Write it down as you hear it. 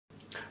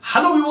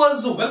Hello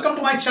viewers, welcome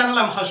to my channel.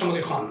 I'm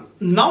Hasham.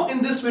 Now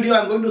in this video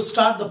I'm going to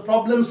start the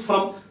problems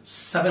from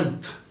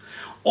 7th.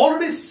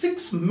 Already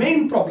 6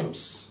 main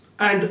problems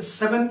and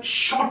 7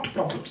 short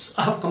problems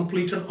I have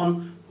completed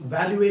on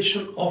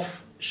valuation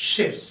of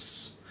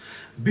shares.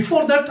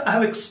 Before that I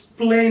have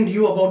explained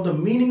you about the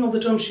meaning of the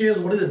term shares,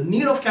 what is the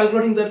need of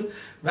calculating the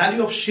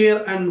value of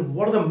share and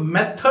what are the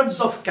methods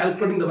of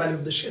calculating the value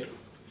of the share.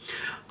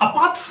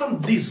 Apart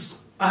from this,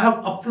 I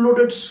have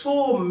uploaded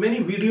so many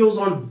videos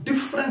on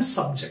different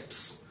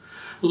subjects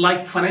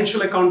like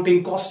financial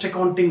accounting, cost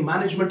accounting,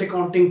 management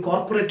accounting,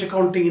 corporate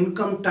accounting,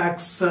 income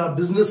tax,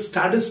 business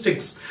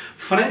statistics,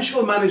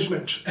 financial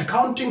management,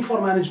 accounting for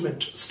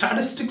management,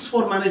 statistics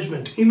for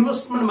management,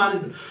 investment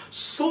management.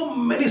 So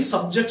many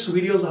subjects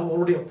videos I have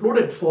already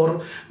uploaded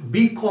for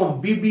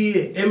BCom,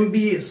 BBA,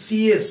 MBA,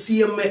 CA,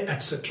 CMA,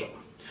 etc.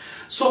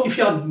 So if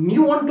you are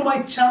new onto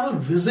my channel,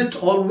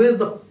 visit always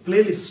the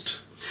playlist.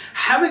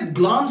 Have a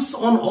glance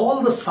on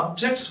all the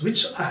subjects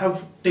which I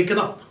have taken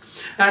up,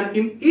 and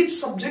in each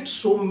subject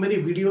so many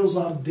videos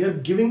are there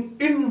giving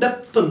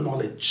in-depth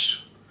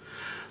knowledge.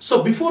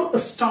 So before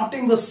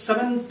starting the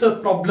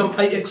 7th problem,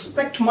 I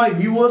expect my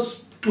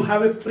viewers to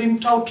have a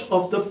printout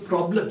of the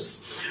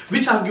problems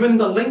which I have given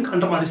the link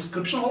under my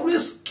description.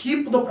 Always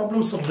keep the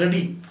problems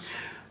ready.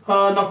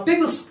 Now take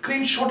the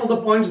screenshot of the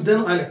points,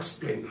 then I'll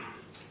explain.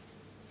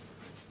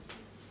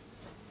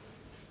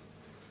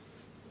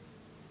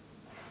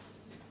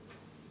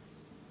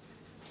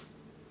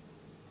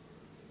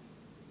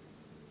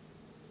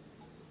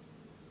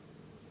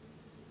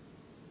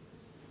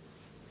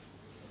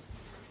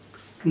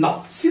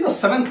 Now, see the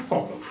 7th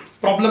problem.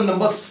 Problem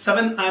number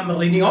 7 I am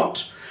reading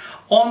out.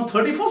 On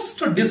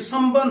 31st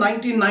December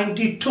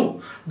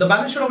 1992, the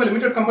balance sheet of a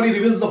limited company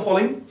reveals the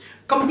following.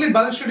 Complete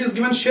balance sheet is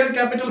given: share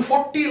capital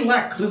 40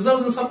 lakh,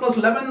 reserves and surplus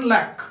 11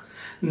 lakh,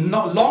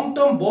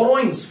 long-term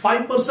borrowings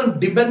 5%,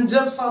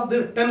 debentures are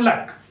there 10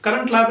 lakh,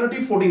 current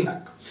liability 14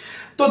 lakh.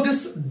 So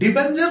this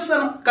debentures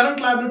and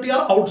current liability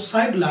are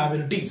outside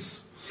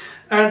liabilities.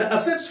 And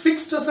assets,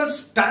 fixed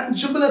assets,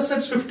 tangible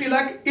assets 50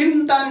 lakh,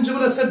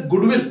 intangible asset,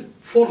 goodwill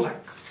 4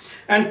 lakh,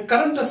 and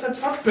current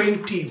assets are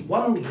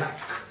 21 lakh.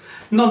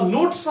 Now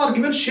notes are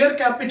given: share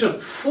capital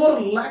 4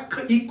 lakh,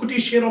 equity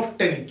share of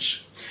 10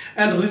 each,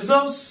 and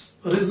reserves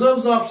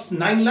are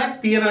 9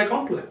 lakh, P&L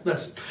account 2 lakh.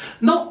 That's it.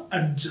 Now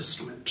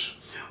adjustment.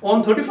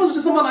 On 31st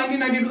December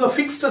 1992, the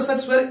fixed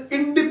assets were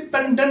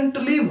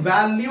independently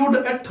valued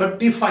at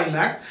 35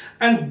 lakh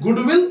and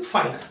goodwill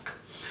 5 lakh.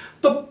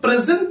 The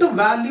present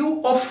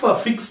value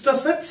of fixed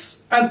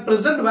assets and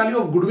present value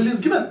of goodwill is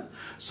given.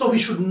 So we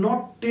should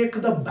not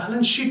take the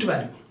balance sheet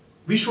value.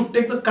 We should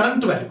take the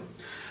current value.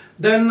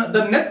 Then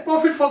the net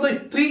profit for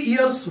the 3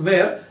 years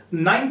were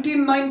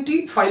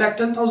 1990, 5 lakh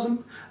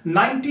 10,000,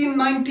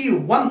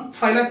 1991,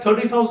 5 lakh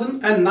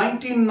 30,000, and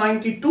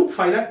 1992,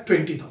 5 lakh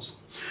 20,000,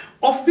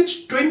 of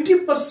which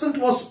 20%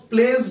 was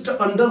placed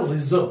under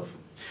reserve.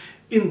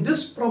 In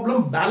this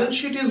problem, balance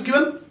sheet is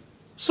given,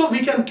 so we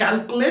can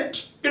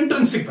calculate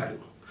intrinsic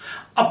value.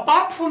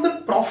 Apart from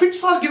that,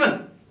 profits are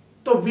given,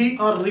 so we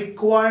are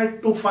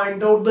required to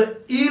find out the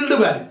yield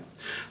value.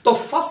 The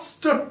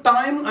first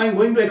time I am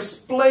going to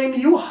explain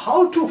you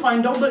how to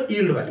find out the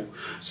yield value.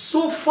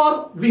 So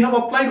far we have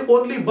applied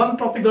only one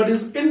topic, that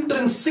is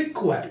intrinsic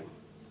value,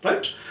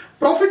 right?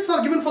 Profits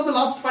are given for the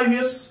last 5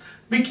 years.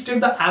 We take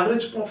the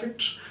average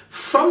profit.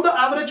 From the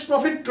average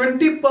profit,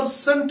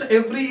 20%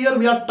 every year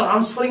we are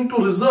transferring to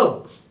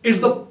reserve. It's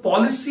the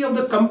policy of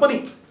the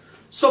company.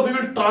 So we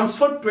will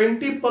transfer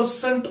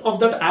 20% of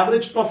that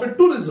average profit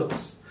to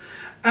reserves.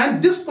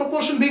 And this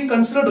proportion being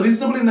considered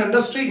reasonable in the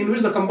industry in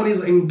which the company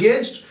is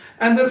engaged,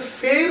 and where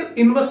fair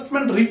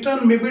investment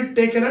return may be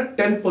taken at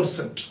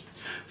 10%.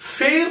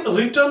 Fair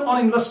return on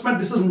investment,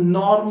 this is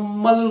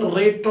normal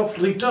rate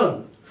of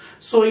return.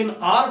 So in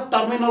our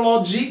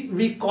terminology,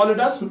 we call it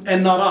as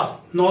NRR,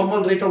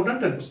 normal rate of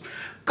return 10%.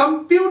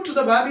 Compute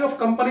the value of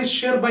company's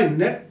share by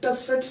net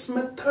assets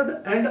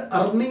method and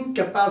earning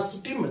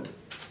capacity method.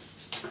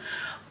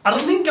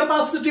 Earning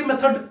capacity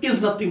method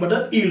is nothing but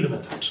a yield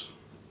method,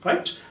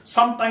 right?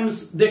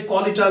 Sometimes they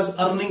call it as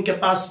earning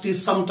capacity,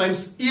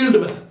 sometimes yield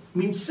method,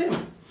 means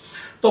same.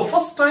 So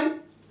first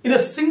time in a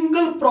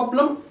single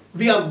problem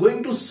we are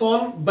going to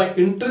solve by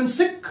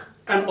intrinsic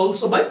and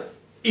also by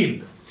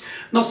yield.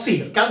 Now see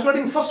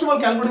here, first of all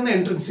calculating the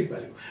intrinsic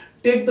value.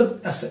 Take the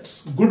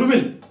assets.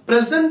 Goodwill,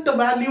 present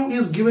value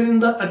is given in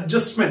the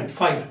adjustment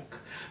 5 lakh.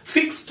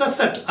 Fixed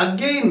asset,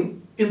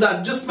 again in the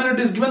adjustment it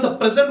is given the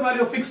present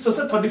value of fixed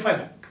asset 35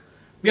 lakh.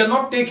 We are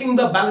not taking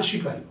the balance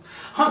sheet value.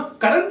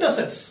 Current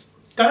assets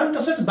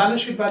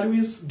balance sheet value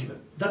is given.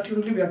 That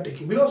only we are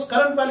taking, because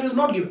current value is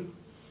not given.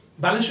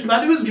 Balance sheet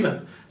value is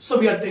given. So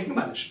we are taking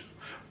balance sheet.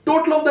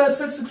 Total of the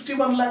assets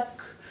 61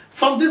 lakh.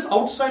 From this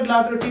outside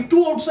liability,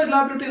 2 outside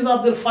liabilities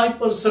are there: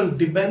 5%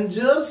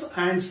 debentures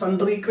and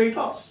sundry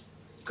creditors,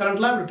 current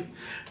liability.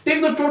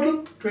 Take the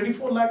total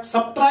 24 lakh,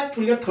 subtract,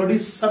 we get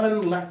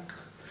 37 lakh.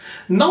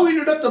 Now we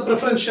deduct the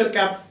preferential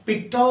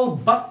capital,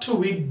 but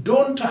we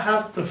don't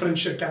have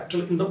preferential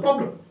capital in the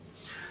problem.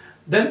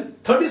 Then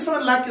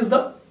 37 lakh is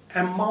the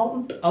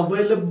amount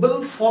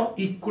available for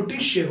equity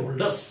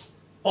shareholders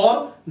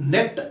or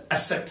net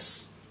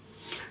assets.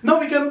 Now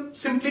we can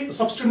simply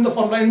substitute in the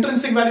formula.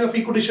 Intrinsic value of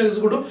equity shares is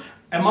equal to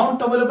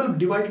amount available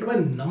divided by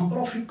number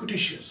of equity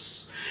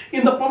shares.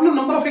 In the problem,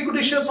 number of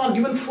equity shares are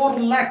given 4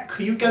 lakh.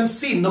 You can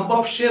see number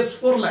of shares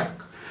 4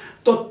 lakh.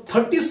 So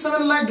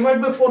 37 lakh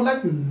divided by 4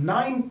 lakh,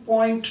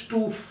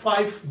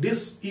 9.25.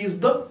 This is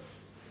the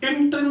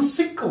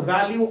intrinsic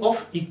value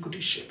of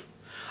equity share.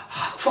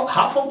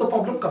 Half of the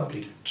problem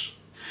completed.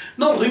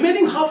 Now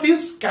remaining half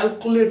is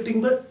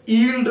calculating the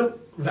yield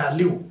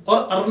value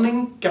or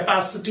earning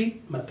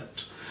capacity method.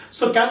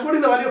 So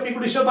calculating the value of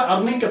equity share by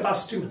earning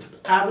capacity method.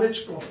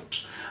 Average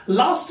profit.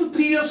 Last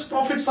 3 years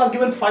profits are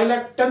given 5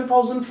 lakh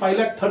 10,000, 5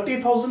 lakh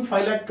 30,000,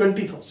 5 lakh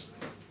 20,000.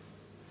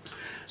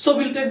 So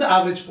we'll take the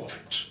average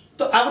profit.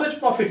 The average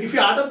profit, if you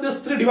add up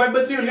this 3 divided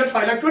by 3, you'll get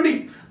 5 lakh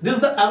 20. This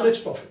is the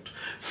average profit.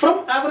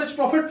 From average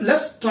profit,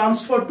 let's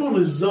transfer to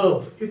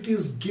reserve. It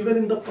is given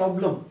in the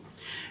problem.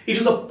 It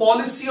is the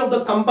policy of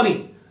the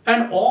company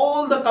and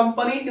all the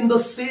company in the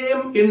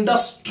same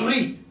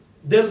industry.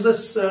 There's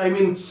this,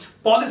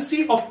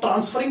 policy of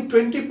transferring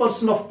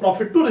 20% of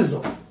profit to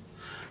reserve.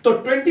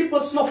 So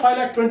 20% of 5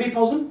 lakh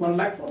 20,000, 1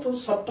 lakh 4,000,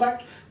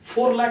 subtract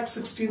 4 lakh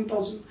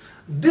 16,000.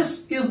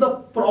 This is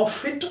the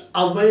profit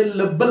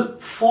available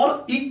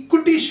for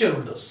equity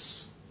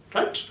shareholders,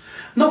 right?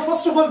 Now,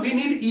 first of all, we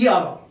need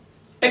ERR,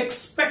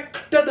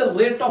 expected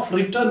rate of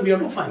return we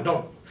have to find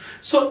out.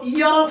 So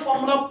ERR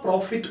formula,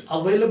 profit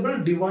available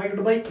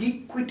divided by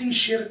equity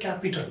share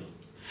capital.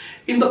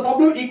 In the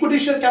problem, equity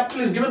share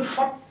capital is given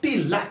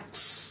 40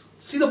 lakhs.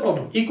 See the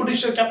problem, equity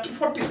share capital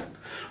 40 lakh.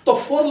 So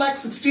 4 lakh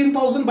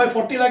 16,000 by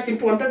 40 lakh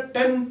into 100,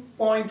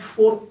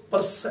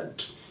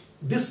 10.4%.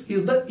 This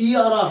is the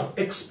ERR,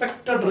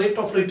 expected rate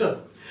of return.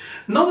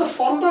 Now the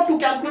formula to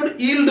calculate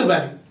yield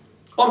value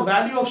or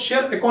value of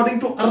share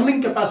according to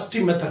earning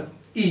capacity method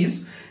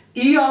is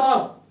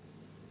ERR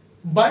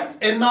by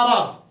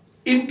NRR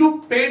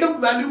into paid up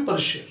value per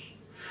share.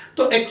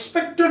 So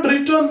expected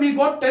return we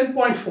got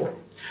 10.4.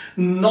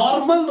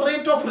 Normal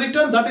rate of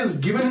return that is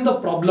given in the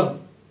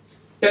problem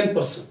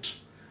 10%.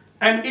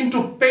 And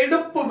into paid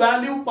up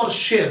value per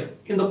share.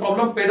 In the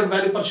problem, paid up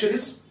value per share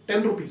is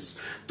 10 rupees.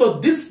 So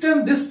this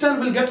 10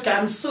 will get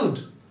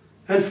cancelled.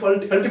 And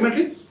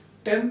ultimately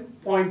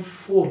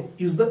 10.4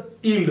 is the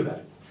yield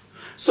value.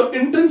 So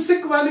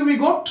intrinsic value we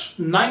got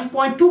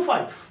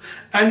 9.25.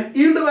 And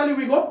yield value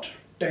we got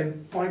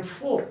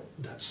 10.4.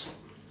 That's all.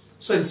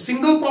 So in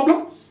single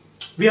problem,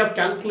 we have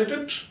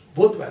calculated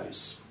both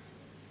values.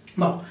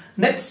 Now,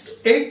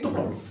 next 8th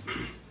problem.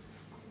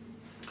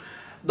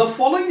 The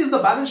following is the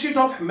balance sheet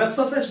of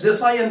Messrs. H.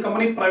 Desai and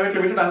Company Private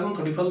Limited as on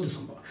 31st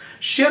December.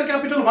 Share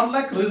capital 1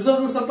 lakh,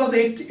 reserves and surplus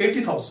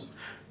 80,000.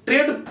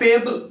 Trade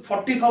payable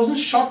 40,000,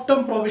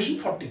 short-term provision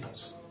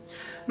 40,000.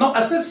 Now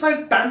asset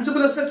side,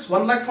 tangible assets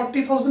 1 lakh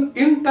 40,000,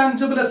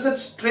 intangible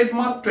assets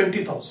trademark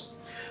 20,000.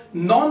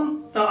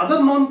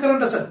 Other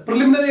non-current asset,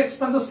 preliminary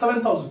expenses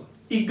 7,000.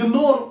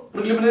 Ignore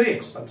preliminary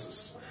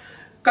expenses.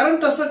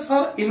 Current assets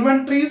are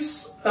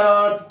inventories,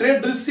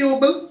 trade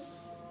receivable,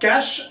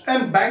 cash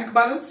and bank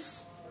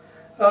balance,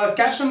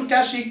 cash and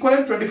cash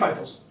equivalent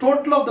 25,000.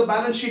 Total of the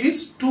balance sheet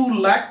is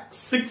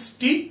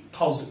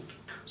 2,60,000.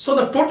 So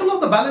the total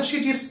of the balance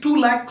sheet is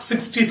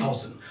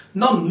 2,60,000.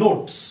 Now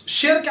notes,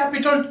 share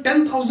capital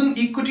 10,000,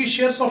 equity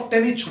shares of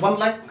 10 each 1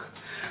 lakh.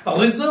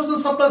 Reserves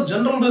and surplus,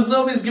 general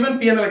reserve is given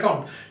P&L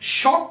account.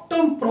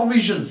 Short-term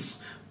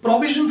provisions,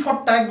 provision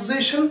for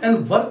taxation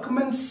and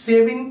workmen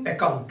saving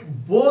account,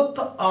 both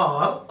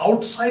are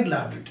outside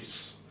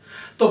liabilities.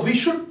 So we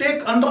should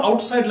take under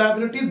outside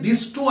liability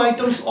these two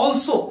items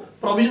also,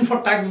 provision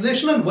for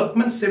taxation and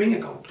workmen saving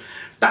account.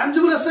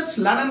 Tangible assets,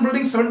 land and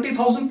building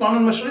 70,000, plant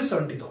and machinery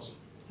 70,000.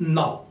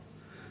 Now,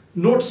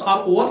 notes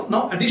are over.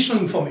 Now additional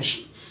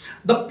information.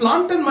 The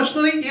plant and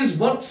machinery is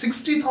worth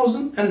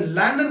 60,000 and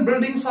land and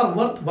buildings are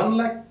worth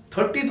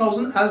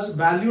 1,30,000 as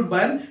valued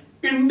by an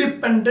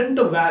independent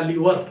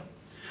valuer.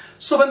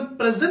 So when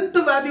present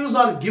values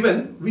are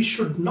given, we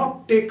should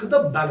not take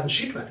the balance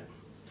sheet value.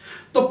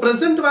 The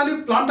present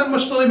value, plant and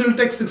machinery will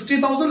take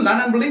 60,000,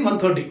 land and building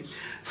 130.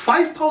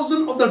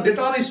 5,000 of the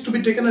debtor is to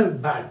be taken as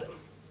bad.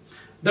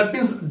 That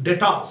means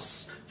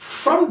debtors.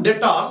 From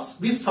debtors,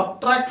 we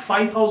subtract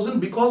 5,000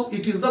 because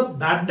it is the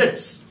bad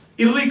debts,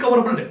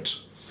 irrecoverable debt.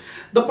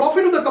 The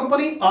profit of the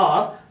company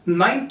are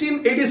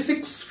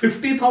 1986,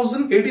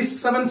 50,000,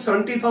 87,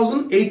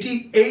 70,000,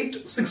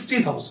 88,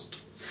 60,000.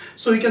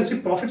 So you can see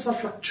profits are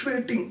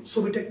fluctuating.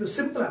 So we take the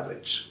simple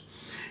average.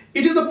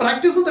 It is the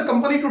practice of the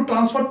company to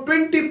transfer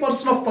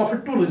 20% of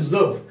profit to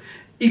reserve.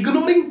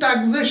 Ignoring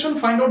taxation,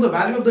 find out the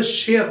value of the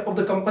share of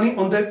the company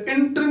on the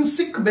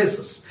intrinsic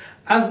basis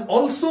as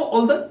also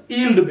on the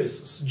yield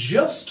basis.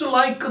 Just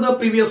like the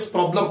previous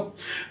problem,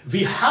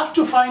 we have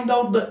to find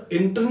out the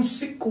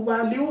intrinsic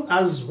value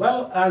as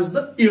well as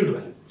the yield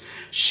value.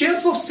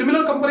 Shares of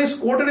similar companies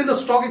quoted in the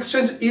stock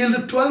exchange yield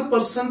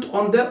 12%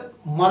 on their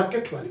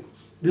market value.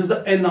 This is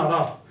the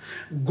NRR.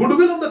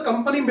 Goodwill of the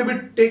company may be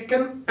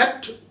taken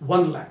at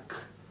 1 lakh.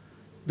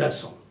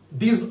 That's all.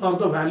 These are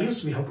the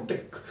values we have to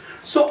take.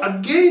 So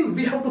again,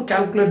 we have to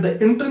calculate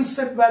the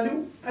intrinsic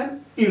value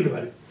and yield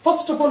value.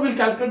 First of all, we'll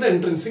calculate the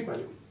intrinsic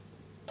value.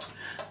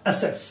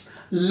 Assets.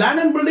 Land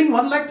and building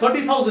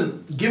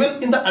 1,30,000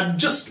 given in the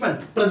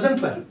adjustment present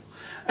value.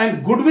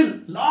 And goodwill,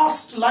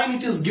 last line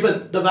it is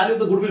given, the value of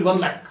the goodwill 1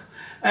 lakh.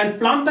 And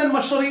plant and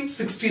machinery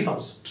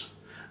 60,000.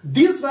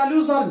 These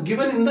values are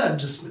given in the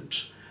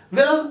adjustment.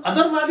 Whereas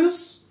other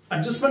values,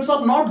 adjustments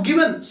are not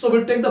given. So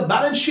we'll take the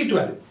balance sheet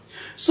value.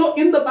 So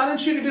in the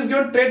balance sheet it is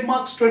given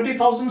trademarks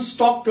 20,000,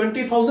 stock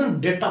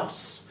 20,000,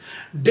 debtors.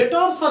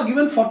 Debtors are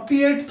given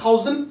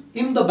 48,000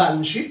 in the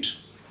balance sheet.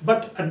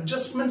 But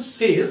adjustment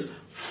says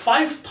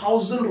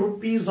 5,000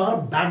 rupees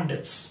are bad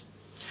debts.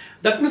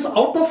 That means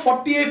out of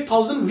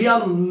 48,000 we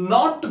are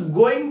not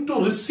going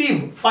to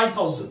receive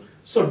 5,000.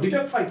 So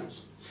deduct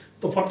 5,000.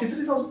 So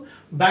 43,000.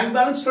 Bank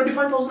balance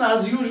 25,000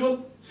 as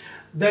usual.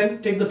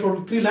 Then take the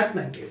total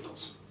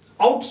 3,98,000.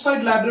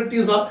 Outside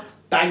liabilities are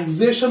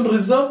taxation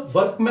reserve,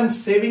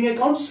 workmen's saving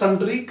account,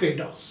 sundry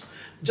creditors.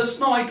 Just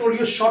now I told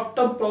you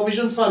short-term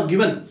provisions are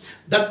given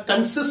that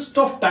consist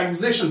of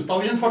taxation,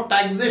 provision for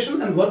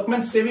taxation and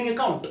workmen's saving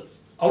account.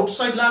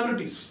 Outside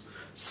liabilities,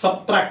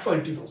 subtract for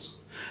 80,000.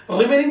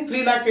 Remaining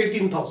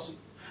 3,18,000.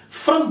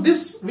 From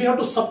this, we have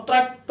to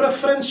subtract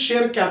preference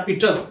share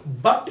capital.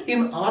 But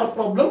in our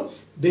problem,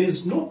 there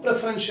is no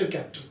preference share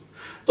capital.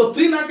 So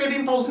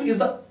 3,18,000 is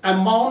the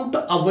amount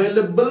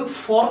available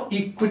for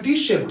equity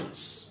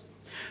shareholders.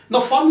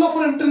 Now, formula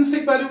for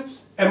intrinsic value,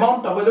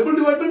 amount available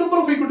divided by number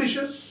of equity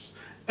shares.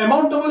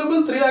 Amount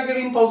available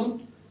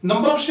 3,18,000.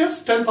 Number of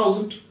shares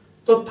 10,000.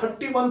 So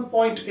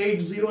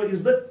 31.80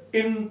 is the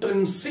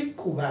intrinsic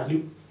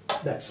value.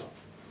 That's all.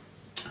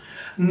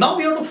 Now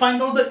we have to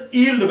find out the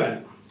yield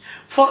value.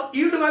 For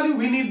yield value,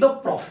 we need the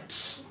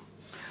profits.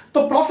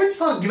 The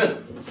profits are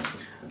given.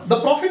 The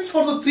profits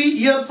for the 3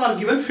 years are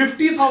given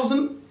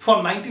 50,000 for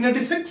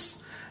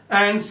 1986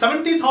 and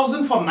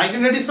 70,000 for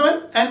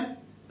 1987 and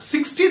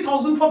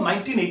 60,000 for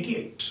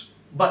 1988.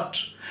 But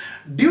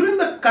during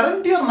the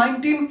current year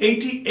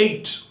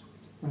 1988,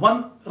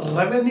 one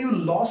revenue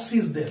loss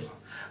is there.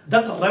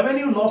 That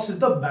revenue loss is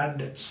the bad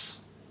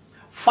debts.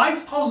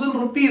 5,000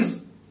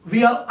 rupees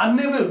we are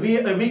unable,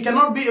 we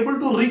cannot be able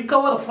to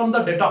recover from the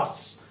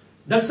debtors.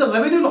 That's the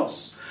revenue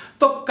loss.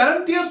 So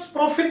current year's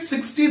profit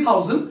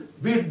 60,000,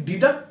 we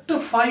deduct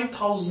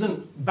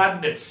 5,000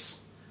 bad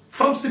debts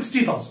from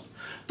 60,000.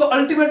 So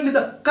ultimately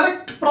the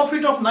correct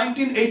profit of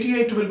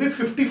 1988 will be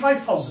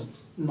 55,000,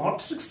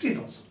 not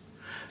 60,000.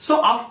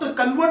 So after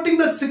converting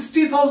that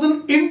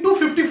 60,000 into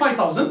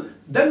 55,000,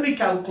 then we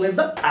calculate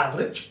the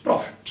average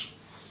profit.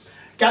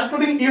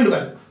 Calculating yield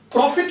value.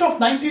 Profit of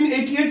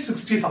 1988,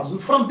 60,000.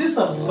 From this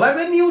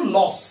revenue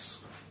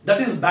loss, that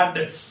is bad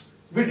debts,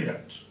 we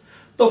deduct.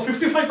 So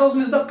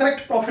 55,000 is the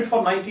correct profit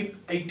for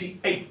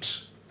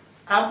 1988.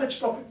 Average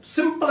profit,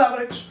 simple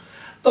average.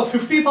 So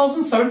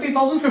 50,000,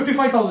 70,000,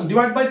 55,000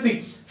 divided by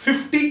 3.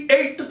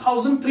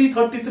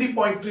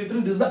 58,333.33,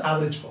 this is the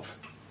average profit.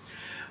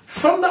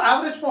 From the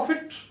average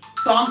profit,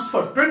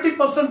 transfer,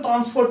 20%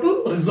 transfer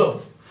to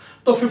reserve.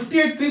 So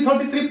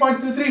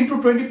 58,333.33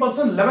 into 20%,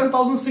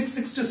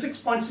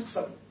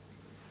 11,666.67.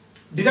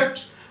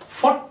 Deduct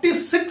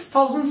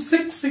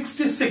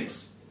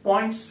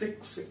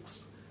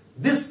 46,666.66.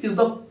 This is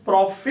the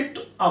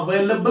profit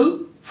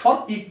available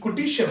for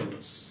equity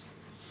shareholders.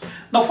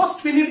 Now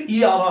first we need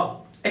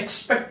ERR,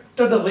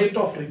 expected rate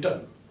of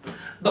return.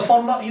 The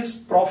formula is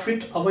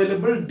profit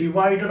available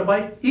divided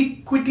by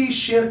equity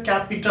share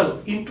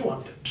capital into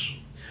 100.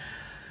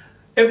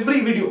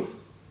 Every video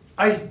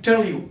I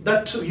tell you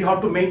that you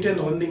have to maintain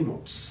running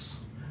notes.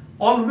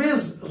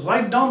 Always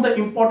write down the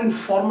important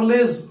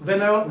formulas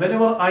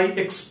whenever I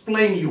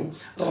explain you.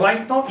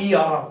 Write down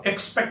ERR,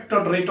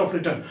 expected rate of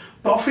return.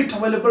 Profit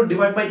available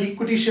divided by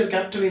equity share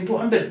capital into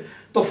 100.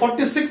 So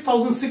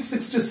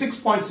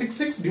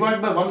 46,666.66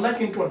 divided by 1 lakh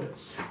into 100.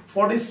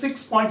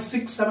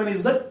 46.67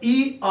 is the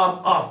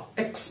ERR,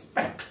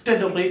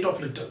 expected rate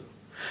of return.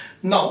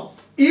 Now,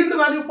 yield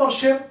value per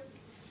share,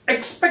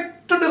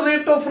 expected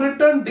rate of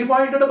return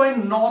divided by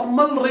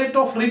normal rate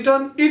of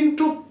return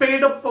into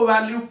paid up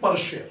value per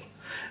share.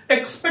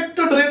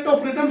 Expected rate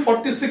of return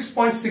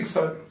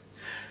 46.67.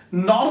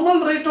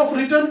 Normal rate of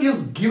return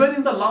is given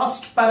in the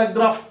last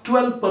paragraph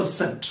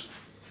 12%.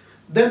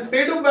 Then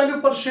paid up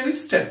value per share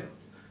is 10.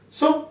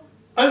 So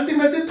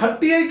ultimately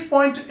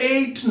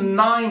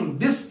 38.89.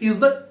 This is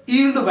the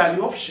yield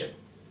value of share.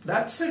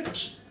 That's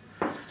it.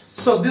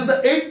 So this is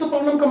the 8th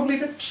problem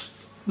completed.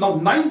 Now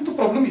 9th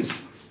problem you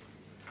see.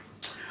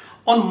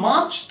 On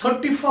March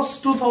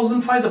 31st,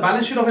 2005, the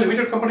balance sheet of a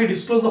limited company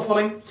disclosed the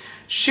following.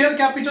 Share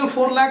capital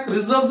 4 lakh,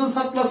 reserves and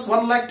surplus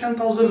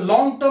 1,10,000,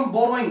 long-term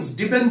borrowings,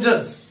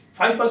 debentures,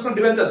 5%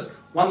 debentures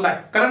 1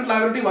 lakh, current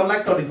liability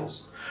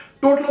 1,30,000.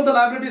 Total of the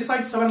liability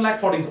side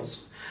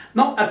 7,40,000.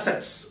 Now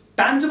assets,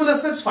 tangible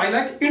assets 5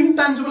 lakh,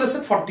 intangible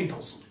asset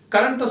 40,000,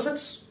 current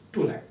assets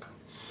 2 lakh.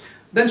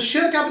 Then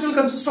share capital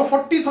consists of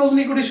 40,000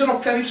 equity share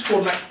of 10 each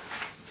 4 lakh.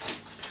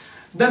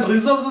 Then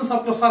reserves and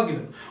surplus are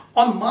given.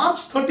 On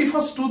March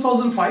 31st,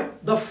 2005,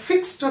 the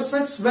fixed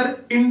assets were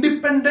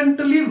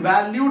independently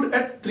valued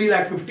at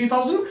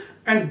 3,50,000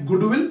 and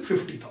goodwill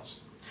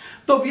 50,000.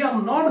 So we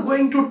are not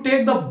going to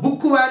take the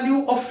book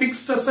value of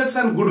fixed assets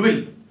and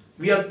goodwill.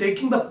 We are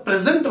taking the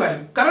present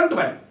value, current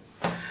value.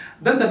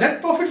 Then the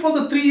net profit for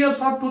the 3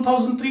 years are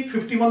 2003,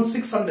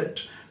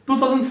 51,600,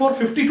 2004,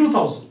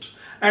 52,000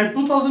 and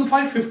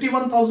 2005,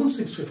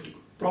 51,650.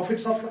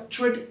 Profits are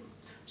fluctuating.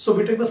 So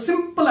we take the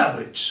simple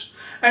average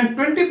and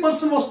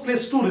 20% was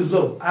placed to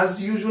reserve.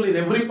 As usual in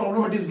every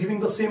problem it is giving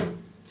the same.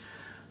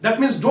 That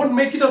means don't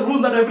make it a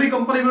rule that every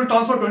company will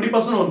transfer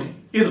 20% only.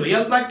 In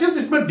real practice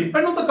it may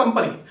depend on the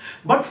company.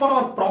 But for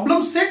our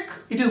problem's sake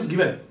it is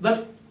given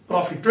that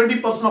profit,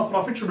 20% of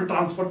profit should be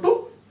transferred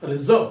to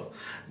reserve.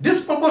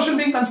 This proportion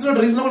being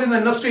considered reasonable in the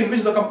industry in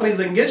which the company is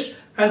engaged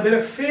and where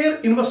a fair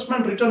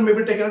investment return may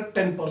be taken at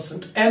 10%,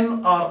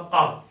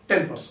 NRR,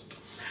 10%.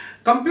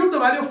 Compute the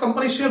value of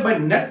company share by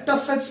net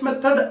assets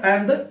method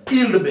and the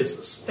yield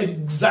basis.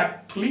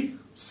 Exactly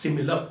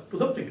similar to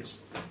the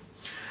previous one.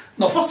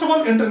 Now first of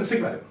all,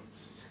 intrinsic value.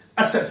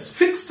 Assets,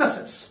 fixed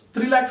assets,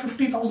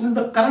 3,50,000 is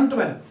the current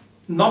value,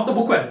 not the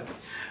book value.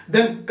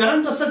 Then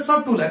current assets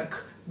are 2 lakh,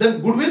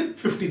 then goodwill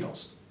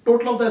 50,000.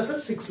 Total of the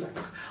assets 6 lakh.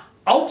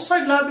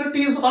 Outside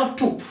liabilities are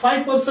 2,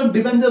 5%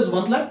 debentures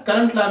 1 lakh,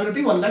 current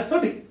liability 1 lakh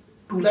 30,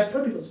 2 lakh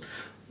 30,000.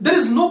 There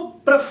is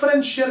no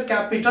preference share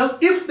capital.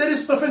 If there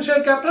is preference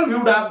share capital, we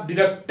would have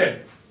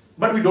deducted,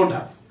 but we don't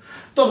have.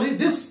 So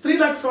this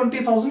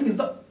 3,70,000 is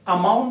the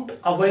amount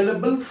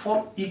available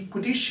for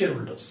equity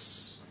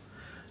shareholders.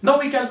 Now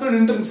we calculate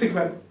intrinsic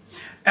value.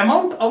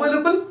 Amount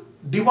available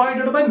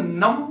divided by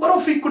number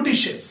of equity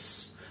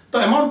shares. The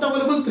amount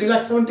available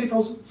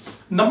 3,70,000.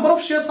 Number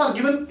of shares are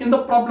given in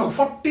the problem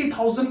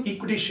 40,000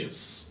 equity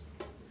shares.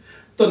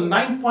 The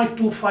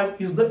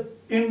 9.25 is the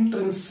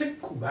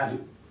intrinsic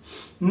value.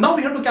 Now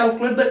we have to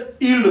calculate the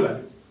yield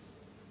value.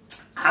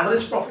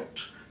 Average profit.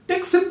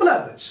 Take simple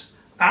average.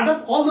 Add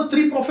up all the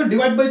 3 profit,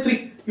 divide by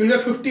 3. You will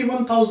get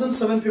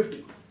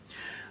 51,750.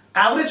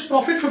 Average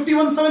profit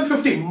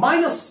 51,750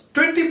 minus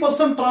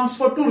 20%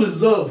 transfer to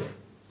reserve.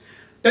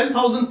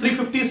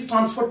 10,350 is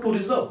transferred to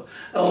reserve.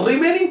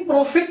 Remaining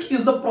profit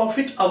is the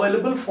profit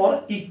available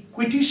for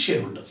equity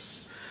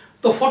shareholders.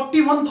 The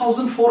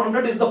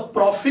 41,400 is the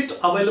profit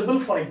available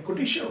for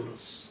equity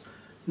shareholders.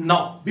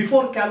 Now,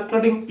 before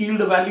calculating yield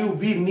value,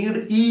 we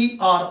need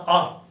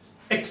ERR,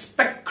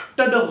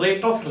 expected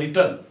rate of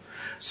return.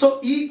 So,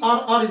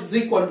 ERR is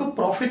equal to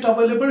profit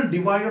available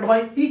divided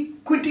by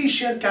equity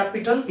share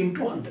capital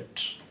into 100.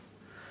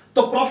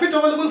 The profit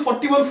available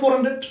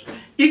 41,400.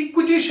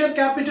 Equity share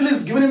capital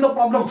is given in the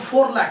problem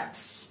 4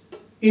 lakhs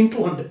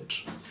into 100.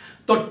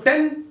 So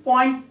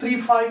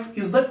 10.35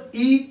 is the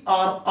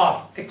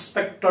ERR,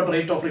 expected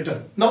rate of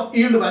return. Now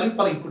yield value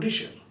per equity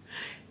share.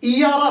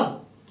 ERR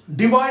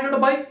divided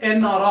by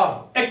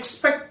NRR,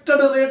 expected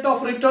rate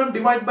of return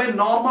divided by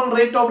normal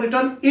rate of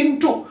return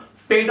into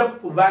paid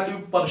up value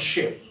per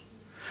share.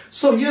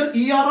 So here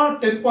ERR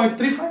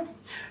 10.35,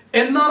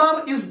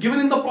 NRR is given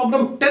in the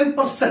problem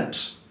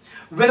 10%.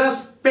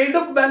 Whereas paid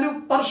up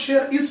value per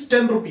share is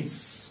 10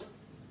 rupees,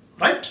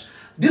 right?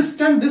 This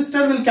 10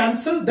 will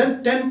cancel,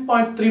 then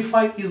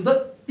 10.35 is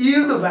the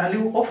yield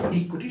value of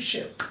equity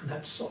share.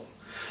 That's all.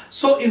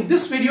 So in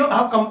this video, I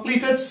have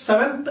completed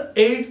 7th,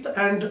 8th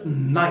and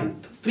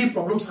 9th. 3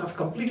 problems I have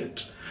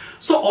completed.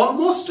 So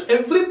almost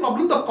every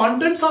problem, the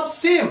contents are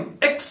same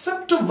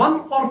except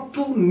 1 or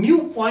 2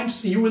 new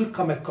points you will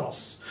come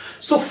across.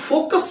 So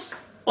focus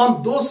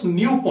on those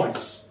new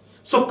points.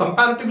 So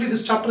comparatively,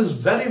 this chapter is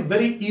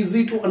very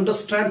easy to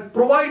understand,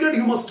 provided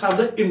you must have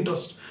the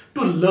interest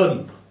to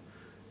learn.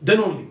 Then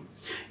only.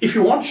 If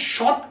you want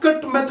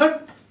shortcut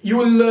method, you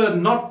will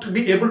not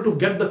be able to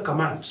get the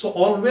command. So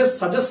always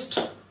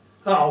suggest,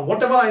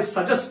 whatever I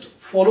suggest,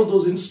 follow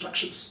those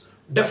instructions.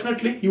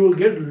 Definitely you will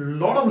get a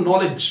lot of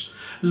knowledge,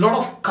 lot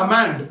of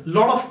command,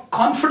 lot of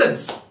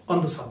confidence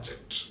on the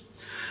subject.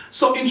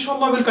 So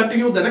inshallah we'll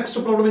continue the next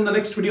problem in the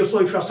next video. So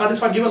if you are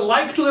satisfied, give a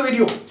like to the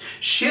video,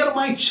 share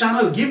my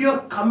channel, give your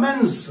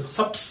comments,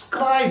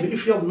 subscribe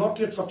if you have not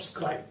yet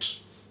subscribed,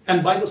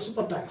 and buy the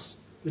super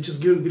thanks which is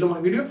given below my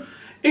video.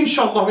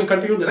 Inshallah we'll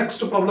continue the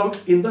next problem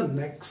in the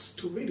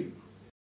next video.